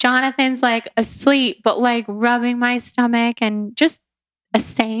 Jonathan's asleep, but rubbing my stomach and just a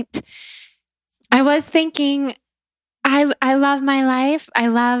saint. I was thinking, I love my life.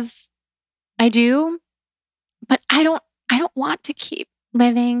 I do, but I don't want to keep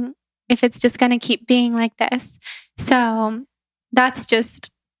living if it's just going to keep being like this. So that's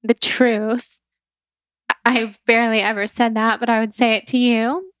just the truth. I've barely ever said that, but I would say it to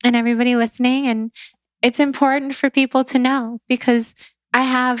you and everybody listening. And it's important for people to know because I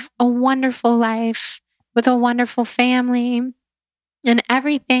have a wonderful life with a wonderful family and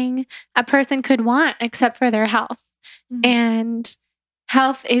everything a person could want except for their health. And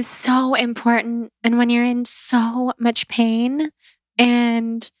health is so important. And when you're in so much pain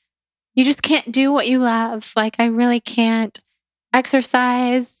and you just can't do what you love, I really can't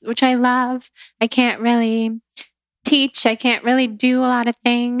exercise, which I love. I can't really teach. I can't really do a lot of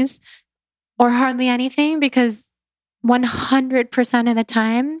things. or hardly anything, because 100% of the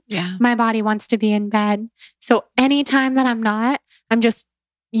time, my body wants to be in bed. So anytime that I'm not, I'm just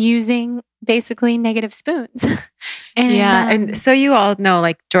using basically negative spoons. And so you all know,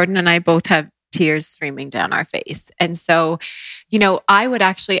 like Jordan and I both have tears streaming down our face. And so, I would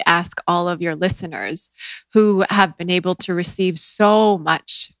actually ask all of your listeners who have been able to receive so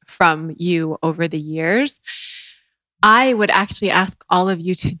much from you over the years, I would actually ask all of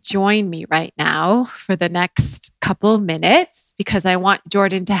you to join me right now for the next couple of minutes, because I want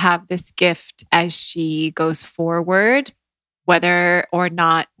Jordan to have this gift as she goes forward, whether or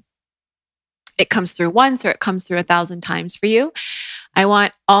not it comes through once or it comes through 1,000 times for you. I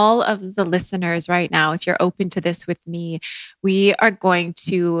want all of the listeners right now, if you're open to this with me, we are going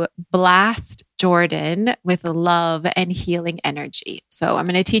to blast Jordan with love and healing energy. So I'm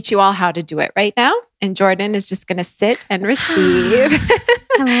going to teach you all how to do it right now. And Jordan is just going to sit and receive.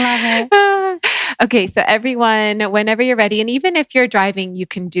 I love it. Okay, so everyone, whenever you're ready, and even if you're driving, you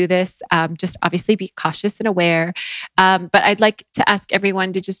can do this. Just obviously be cautious and aware. But I'd like to ask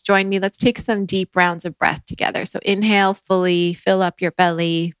everyone to just join me. Let's take some deep rounds of breath together. So inhale fully, fill up your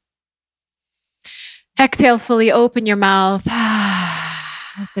belly. Exhale fully, open your mouth.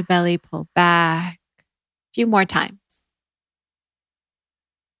 Let the belly pull back. A few more times.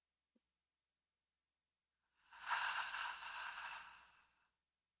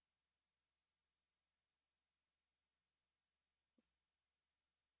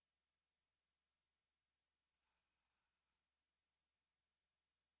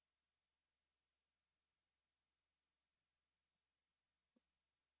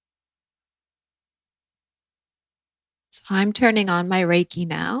 So I'm turning on my Reiki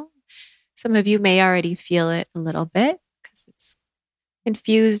now. Some of you may already feel it a little bit because it's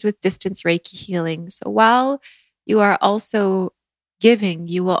infused with distance Reiki healing. So while you are also giving,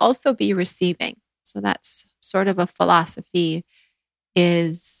 you will also be receiving. So that's sort of a philosophy,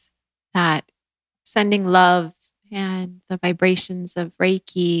 is that sending love and the vibrations of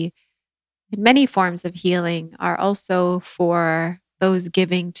Reiki and many forms of healing are also for those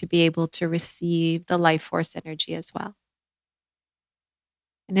giving to be able to receive the life force energy as well.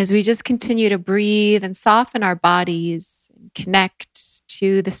 And as we just continue to breathe and soften our bodies and connect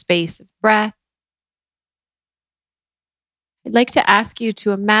to the space of breath, I'd like to ask you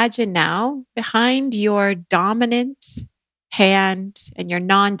to imagine now, behind your dominant hand and your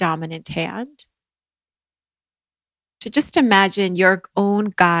non-dominant hand, to just imagine your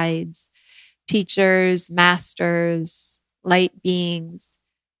own guides, teachers, masters, light beings,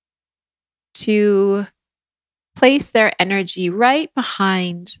 to place their energy right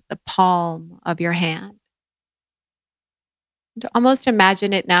behind the palm of your hand. To almost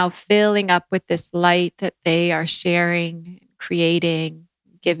imagine it now filling up with this light that they are sharing, creating,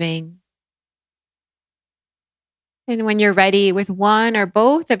 giving. And when you're ready, with one or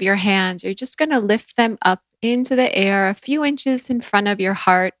both of your hands, you're just going to lift them up into the air a few inches in front of your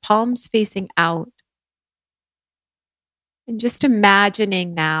heart, palms facing out. And just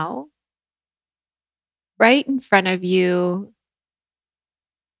imagining now, right in front of you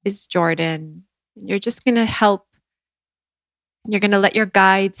is Jordan. And you're just going to help. And you're going to let your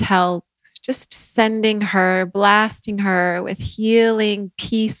guides help, just sending her, blasting her with healing,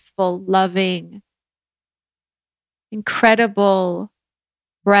 peaceful, loving, incredible,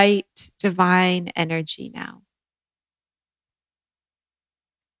 bright, divine energy now.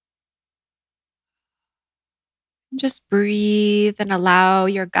 And just breathe and allow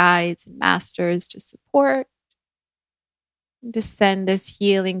your guides and masters to support and to send this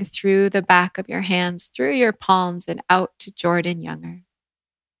healing through the back of your hands, through your palms, and out to Jordan Younger.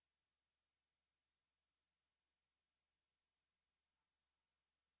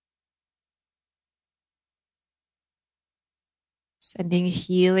 Sending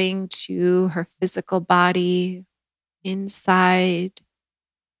healing to her physical body, inside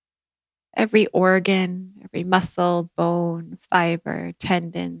every organ, every muscle, bone, fiber,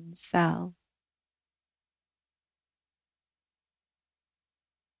 tendon, cell.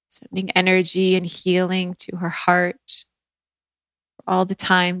 Sending energy and healing to her heart for all the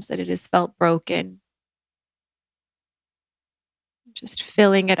times that it has felt broken. Just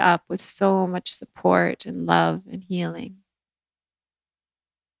filling it up with so much support and love and healing.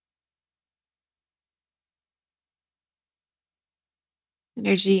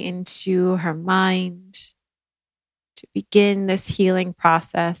 Energy into her mind to begin this healing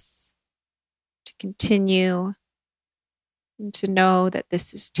process, to continue, and to know that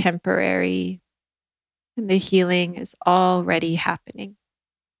this is temporary and the healing is already happening.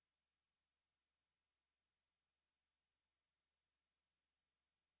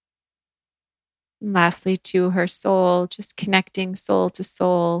 And lastly, to her soul, just connecting soul to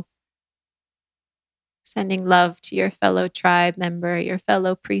soul. Sending love to your fellow tribe member, your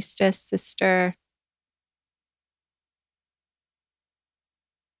fellow priestess, sister.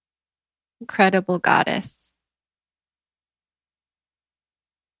 Incredible goddess.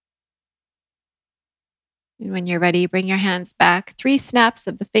 And when you're ready, bring your hands back. 3 snaps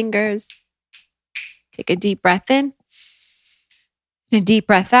of the fingers. Take a deep breath in. And a deep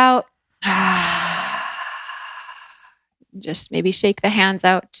breath out. Just maybe shake the hands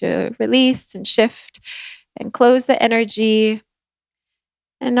out to release and shift and close the energy.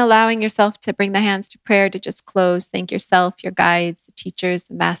 And allowing yourself to bring the hands to prayer to just close. Thank yourself, your guides, the teachers,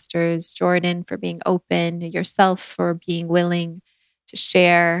 the masters, Jordan for being open, yourself for being willing to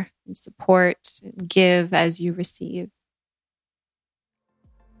share and support and give as you receive.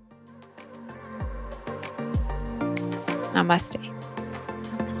 Namaste.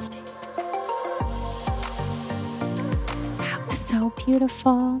 Namaste. That was so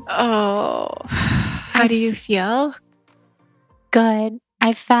beautiful. Oh, how do you feel? Good.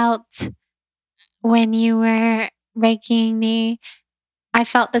 I felt when you were Reikiing me, I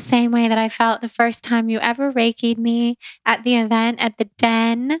felt the same way that I felt the first time you ever Reiki'd me at the event at the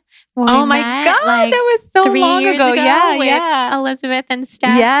Den. Oh my God, like that was so 3 long years ago. Yeah, with yeah. Elizabeth and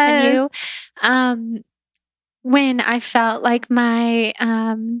Steph and you. When I felt like my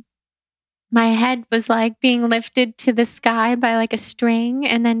head was like being lifted to the sky by like a string,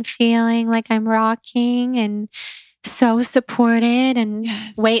 and then feeling like I'm rocking and so supported and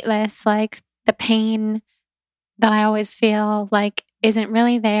weightless, like the pain that I always feel like isn't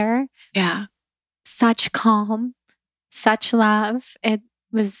really there. Yeah. Such calm, such love. It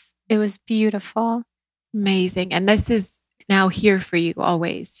was beautiful. Amazing. And this is now here for you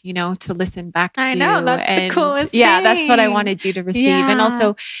always, to listen back to. I know, that's the coolest thing. That's what I wanted you to receive. Yeah. And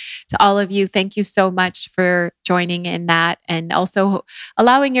also to all of you, thank you so much for joining in that and also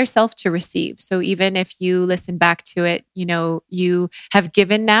allowing yourself to receive. So even if you listen back to it, you have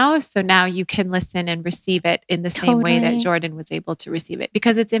given now. So now you can listen and receive it in the same way that Jordan was able to receive it,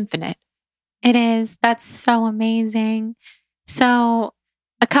 because it's infinite. It is. That's so amazing. So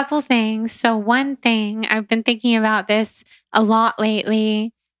a couple things. So one thing, I've been thinking about this a lot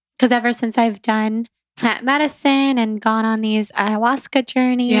lately, because ever since I've done plant medicine and gone on these ayahuasca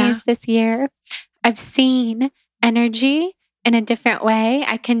journeys this year, I've seen energy in a different way.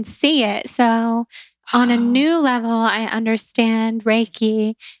 I can see it. So on a new level, I understand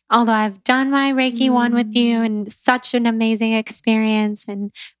Reiki, although I've done my Reiki 1 with you and such an amazing experience.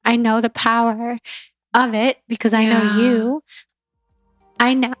 And I know the power of it because I know you.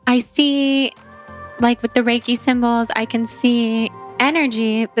 I see, like with the Reiki symbols, I can see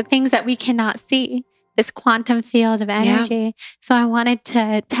energy, the things that we cannot see, this quantum field of energy. Yeah. So I wanted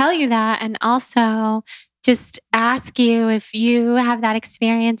to tell you that, and also just ask you if you have that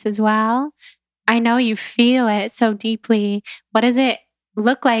experience as well. I know you feel it so deeply. What does it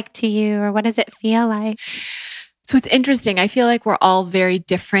look like to you, or what does it feel like? So it's interesting. I feel like we're all very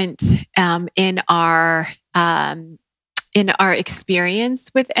different in our experience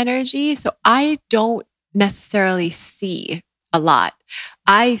with energy. So I don't necessarily see a lot.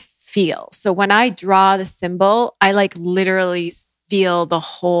 I feel. So when I draw the symbol, I like literally feel the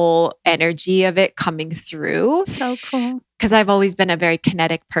whole energy of it coming through. So cool. Because I've always been a very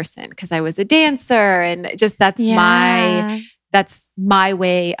kinetic person, because I was a dancer, and just that's my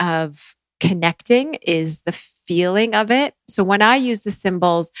way of connecting, is the feeling of it. So when I use the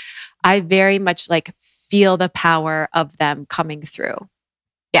symbols, I very much like feel the power of them coming through.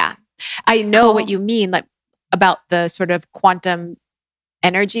 Yeah. I know what you mean, like about the sort of quantum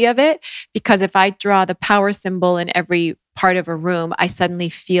energy of it, because if I draw the power symbol in every part of a room, I suddenly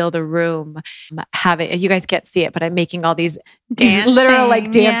feel the room having, you guys can't see it, but I'm making all these literal like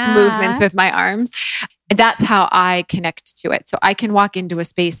dance movements with my arms. That's how I connect to it. So I can walk into a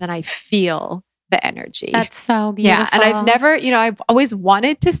space and I feel the energy. That's so beautiful. Yeah. And I've never, I've always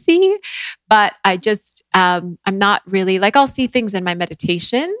wanted to see, but I just, I'm not really, like, I'll see things in my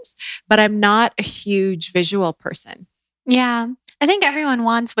meditations, but I'm not a huge visual person. Yeah. I think everyone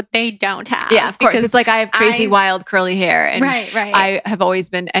wants what they don't have. Yeah, of course. It's like I have crazy, wild, curly hair. And right. I have always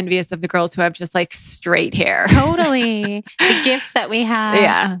been envious of the girls who have just like straight hair. Totally. The gifts that we have.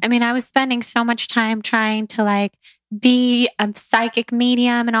 Yeah. I mean, I was spending so much time trying to like be a psychic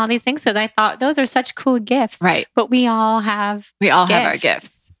medium and all these things. So I thought those are such cool gifts. Right. But we all have our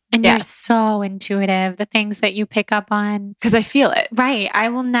gifts. And you're so intuitive, the things that you pick up on. Because I feel it. Right. I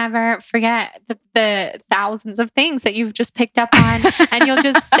will never forget the thousands of things that you've just picked up on and you'll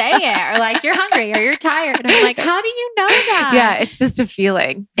just say it or like, you're hungry or you're tired. And I'm like, how do you know that? Yeah. It's just a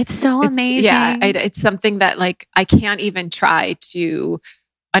feeling. It's so amazing. Yeah. It's something that like, I can't even try to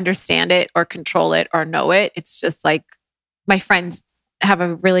understand it or control it or know it. It's just like my friends have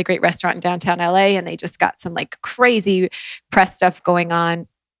a really great restaurant in downtown LA and they just got some like crazy press stuff going on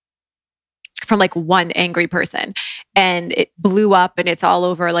from like one angry person, and it blew up and it's all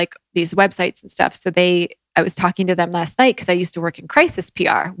over like these websites and stuff. So I was talking to them last night because I used to work in crisis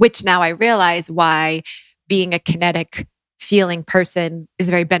PR, which now I realize why being a kinetic feeling person is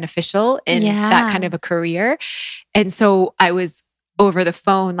very beneficial in that kind of a career. And so I was over the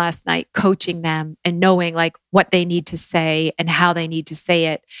phone last night coaching them and knowing like what they need to say and how they need to say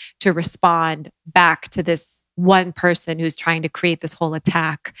it to respond back to this one person who's trying to create this whole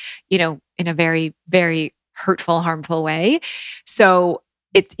attack, in a very, very hurtful, harmful way. So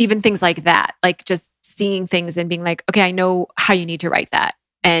it's even things like that, like just seeing things and being like, okay, I know how you need to write that.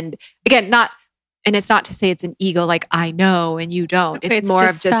 And again, it's not to say it's an ego, like I know and you don't. It's more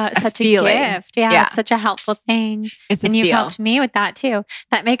of just such a gift. Yeah, it's such a helpful thing. And you've helped me with that too.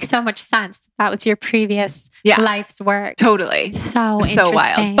 That makes so much sense. That was your previous life's work. Totally. So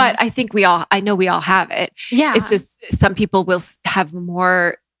wild. But I think I know we all have it. Yeah. It's just some people will have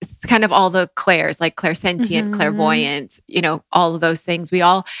more. It's kind of all the clairs, like clairsentient, clairvoyant, all of those things. We're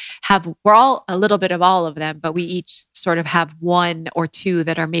all a little bit of all of them, but we each sort of have one or two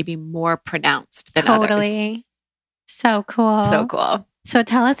that are maybe more pronounced than others. Totally. So cool. So cool. So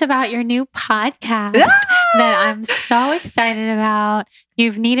tell us about your new podcast that I'm so excited about.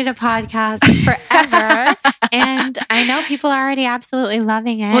 You've needed a podcast forever. And I know people are already absolutely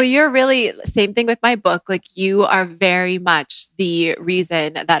loving it. Well, you're really, same thing with my book. Like you are very much the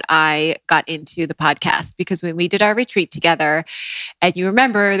reason that I got into the podcast, because when we did our retreat together, and you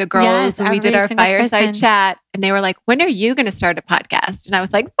remember the girls, when we did our fireside chat, and they were like, when are you going to start a podcast? And I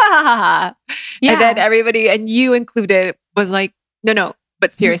was like, And then everybody, and you included, was like, no,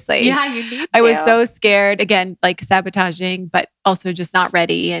 but seriously. Yeah, you need to. I was so scared, again, like sabotaging, but also just not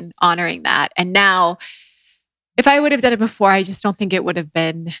ready and honoring that. And now, if I would have done it before, I just don't think it would have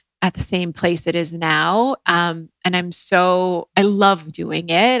been at the same place it is now. And I love doing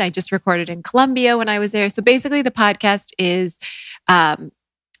it. I just recorded in Colombia when I was there. So basically the podcast is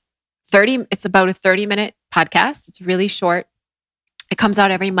it's about a 30-minute podcast. It's really short. It comes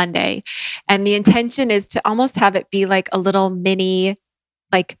out every Monday. And the intention is to almost have it be like a little mini,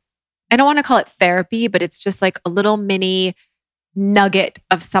 like, I don't want to call it therapy, but it's just like a little mini nugget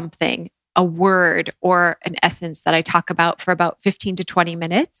of something, a word or an essence that I talk about for about 15 to 20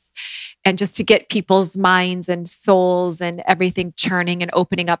 minutes. And just to get people's minds and souls and everything churning and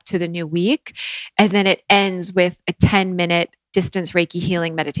opening up to the new week. And then it ends with a 10-minute distance Reiki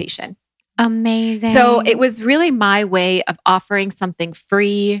healing meditation. Amazing. So it was really my way of offering something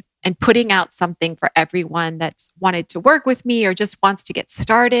free and putting out something for everyone that's wanted to work with me or just wants to get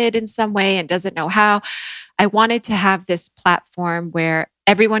started in some way and doesn't know how. I wanted to have this platform where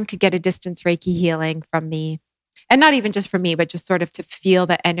everyone could get a distance Reiki healing from me. And not even just from me, but just sort of to feel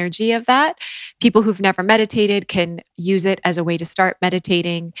the energy of that. People who've never meditated can use it as a way to start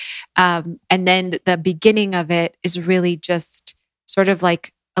meditating. And then the beginning of it is really just sort of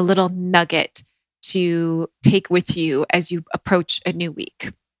like a little nugget to take with you as you approach a new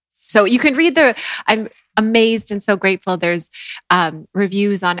week. So you can read I'm amazed and so grateful. There's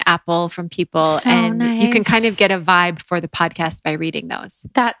reviews on Apple from people, and nice. You can kind of get a vibe for the podcast by reading those.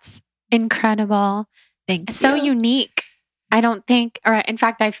 That's incredible. Thank you. So unique. I don't think, or in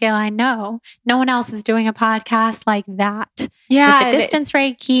fact, I feel I know no one else is doing a podcast like that. Yeah. With the distance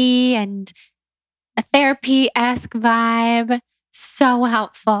Reiki and a therapy-esque vibe. So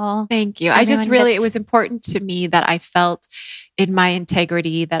helpful. Thank you. It was important to me that I felt in my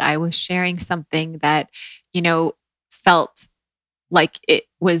integrity that I was sharing something that, felt like it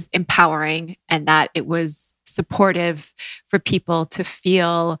was empowering and that it was supportive for people to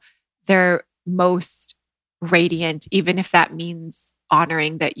feel their most radiant, even if that means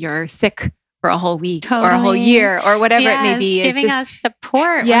honoring that you're sick for a whole week or a whole year or whatever it may be. Giving us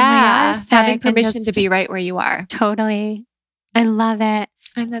support. Yeah. When we are sick, having permission to be right where you are. Totally. I love it.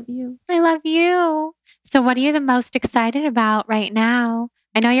 I love you. I love you. So what are you the most excited about right now?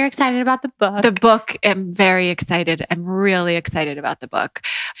 I know you're excited about the book. The book, I'm very excited. I'm really excited about the book.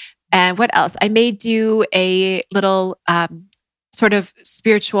 And what else? I may do a little sort of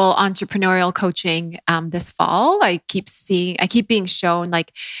spiritual entrepreneurial coaching this fall. I keep being shown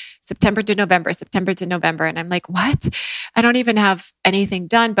like September to November. And I'm like, what? I don't even have anything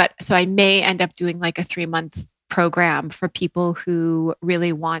done. But so I may end up doing like a 3-month program for people who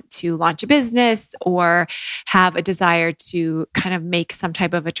really want to launch a business or have a desire to kind of make some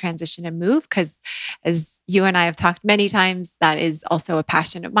type of a transition and move. Because as you and I have talked many times, that is also a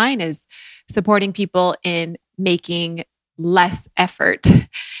passion of mine, is supporting people in making less effort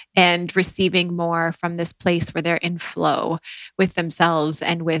and receiving more from this place where they're in flow with themselves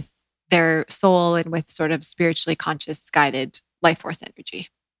and with their soul and with sort of spiritually conscious, guided life force energy.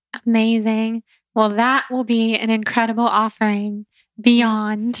 Amazing. Well, that will be an incredible offering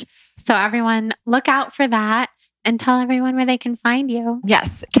beyond. So everyone look out for that and tell everyone where they can find you.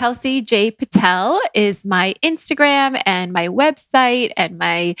 Yes. Kelsey J. Patel is my Instagram and my website and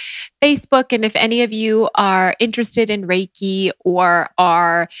my Facebook. And if any of you are interested in Reiki or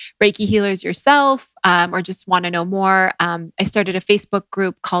are Reiki healers yourself, or just want to know more, I started a Facebook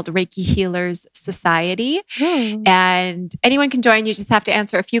group called Reiki Healers Society. And anyone can join. You just have to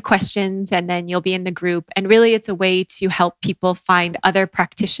answer a few questions and then you'll be in the group. And really, it's a way to help people find other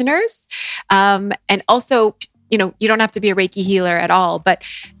practitioners. And also, you don't have to be a Reiki healer at all, but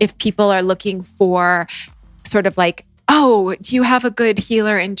if people are looking for sort of like, oh, do you have a good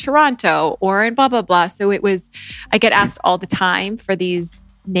healer in Toronto or in blah, blah, blah. So I get asked all the time for these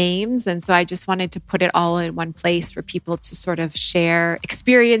names. And so I just wanted to put it all in one place for people to sort of share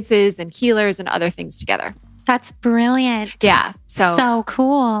experiences and healers and other things together. That's brilliant. Yeah. So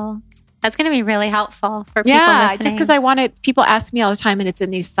cool. That's going to be really helpful for people listening. Just because people ask me all the time and it's in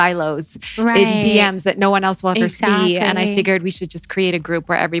these silos in DMs that no one else will ever see. And I figured we should just create a group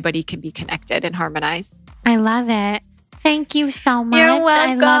where everybody can be connected and harmonize. I love it. Thank you so much. You're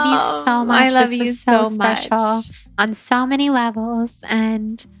welcome. I love you so much. I love this you was so special much. On so many levels.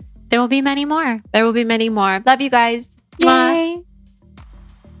 And there will be many more. Love you guys. Yay.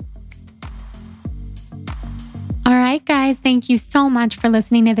 All right, guys, thank you so much for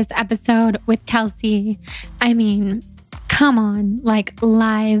listening to this episode with Kelsey. I mean, come on, like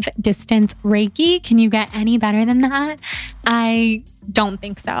live distance Reiki. Can you get any better than that? I don't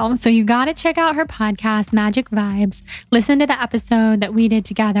think so. So you got to check out her podcast, Magik Vibes. Listen to the episode that we did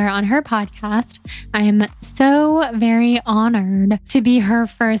together on her podcast. I am so very honored to be her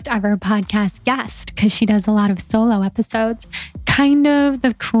first ever podcast guest because she does a lot of solo episodes. Kind of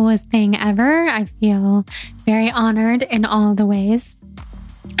the coolest thing ever. I feel very honored in all the ways.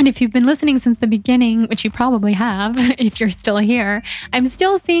 And if you've been listening since the beginning, which you probably have, if you're still here, I'm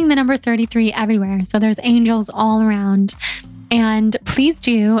still seeing the number 33 everywhere. So there's angels all around. And please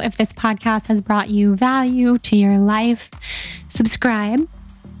do, if this podcast has brought you value to your life, subscribe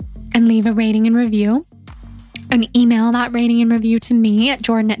and leave a rating and review. And email that rating and review to me at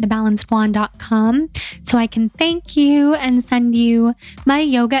jordan@thebalancedblonde.com so I can thank you and send you my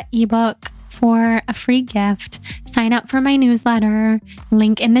yoga ebook for a free gift. Sign up for my newsletter,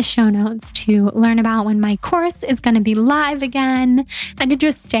 link in the show notes to learn about when my course is going to be live again and to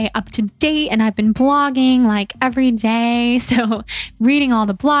just stay up to date. And I've been blogging like every day. So reading all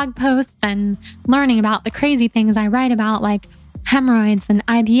the blog posts and learning about the crazy things I write about, like hemorrhoids and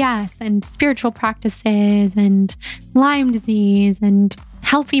IBS and spiritual practices and Lyme disease and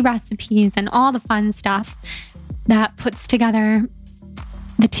healthy recipes and all the fun stuff that puts together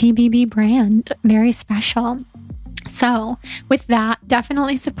the TBB brand. Very special. So with that,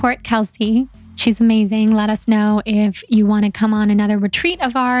 definitely support Kelsey. She's amazing. Let us know if you want to come on another retreat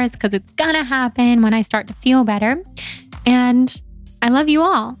of ours because it's going to happen when I start to feel better. And I love you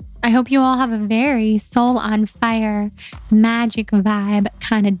all. I hope you all have a very soul on fire, magic vibe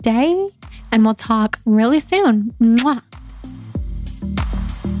kind of day. And we'll talk really soon. Mwah.